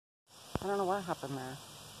I don't know what happened there.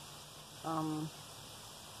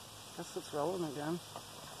 Guess it's rolling again.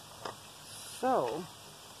 So,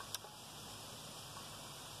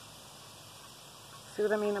 see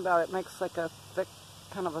what I mean about it makes like a thick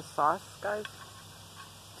kind of a sauce, guys?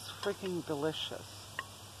 It's freaking delicious.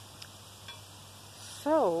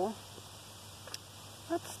 So,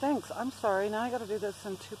 that stinks. I'm sorry. Now I gotta do this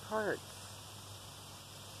in 2 parts.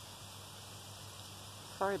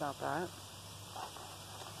 Sorry about that.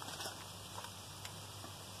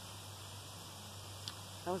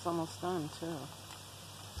 That was almost done, too.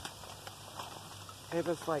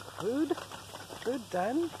 Ava's like, food? Food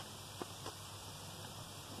done?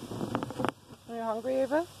 Are you hungry,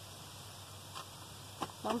 Ava?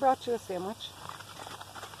 Mom brought you a sandwich.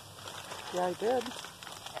 Yeah, I did.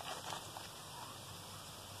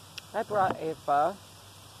 I brought Ava.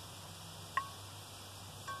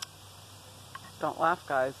 Don't laugh,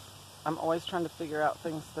 guys. I'm always trying to figure out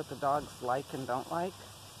things that the dogs like and don't like.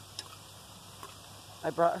 I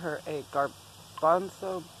brought her a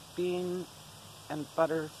garbanzo bean and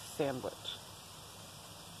butter sandwich.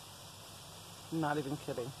 I'm not even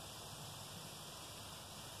kidding.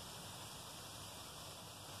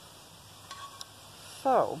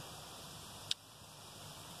 So,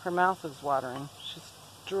 her mouth is watering. She's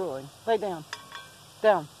drooling. Lay down.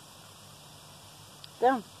 Down.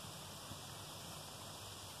 Down.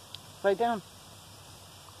 Lay down.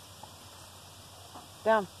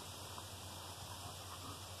 Down.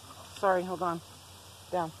 Sorry, hold on.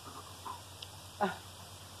 Down.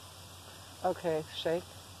 Okay, shake.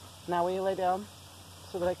 Now will you lay down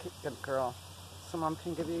so that I can... Good girl. So Mom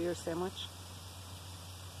can give you your sandwich?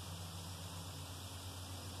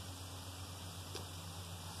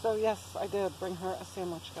 So yes, I did bring her a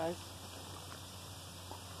sandwich, guys.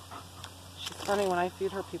 She's funny, when I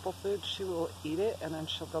feed her people food, she will eat it and then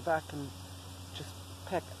she'll go back and just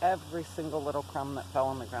pick every single little crumb that fell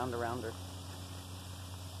on the ground around her.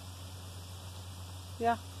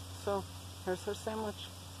 Yeah, so here's her sandwich.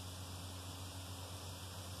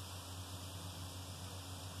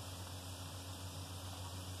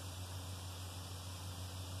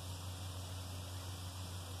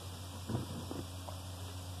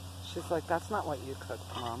 She's like, that's not what you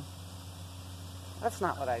cooked, Mom. That's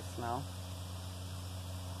not what I smell.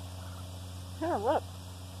 Here, look.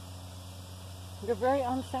 Your very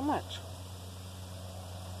own sandwich.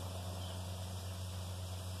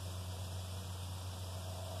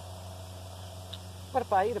 What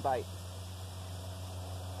if I eat a bite?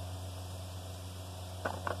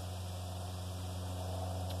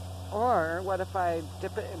 Or what if I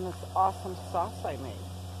dip it in this awesome sauce I made?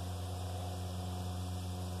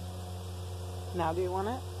 Now do you want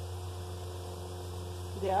it?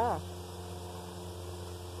 Yeah.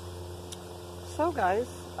 So guys,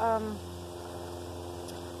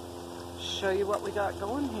 show you what we got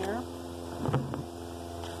going here.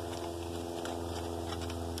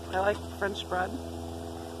 I like French bread.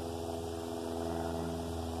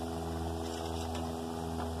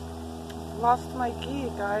 Lost my key,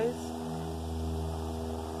 guys.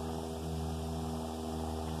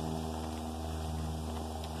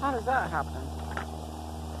 How does that happen?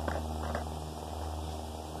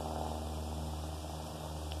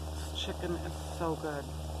 This chicken is so good.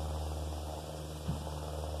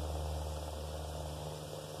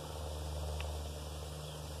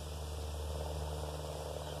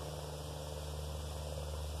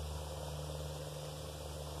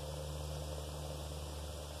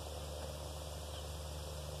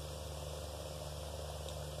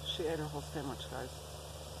 She ate her whole sandwich, guys.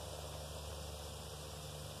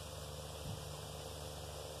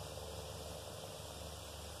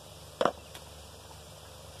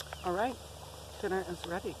 All right, dinner is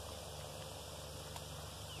ready.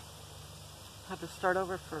 Had to start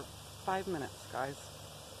over for 5 minutes, guys.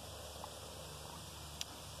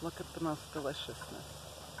 Look at the most deliciousness.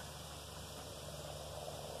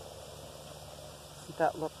 Doesn't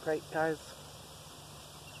that look great, guys?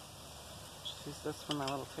 Just use this for my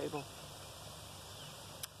little table.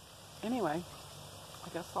 Anyway, I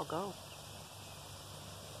guess I'll go.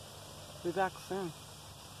 Be back soon.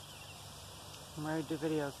 I'm ready to do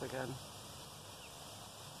videos again.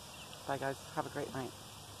 Bye guys, have a great night.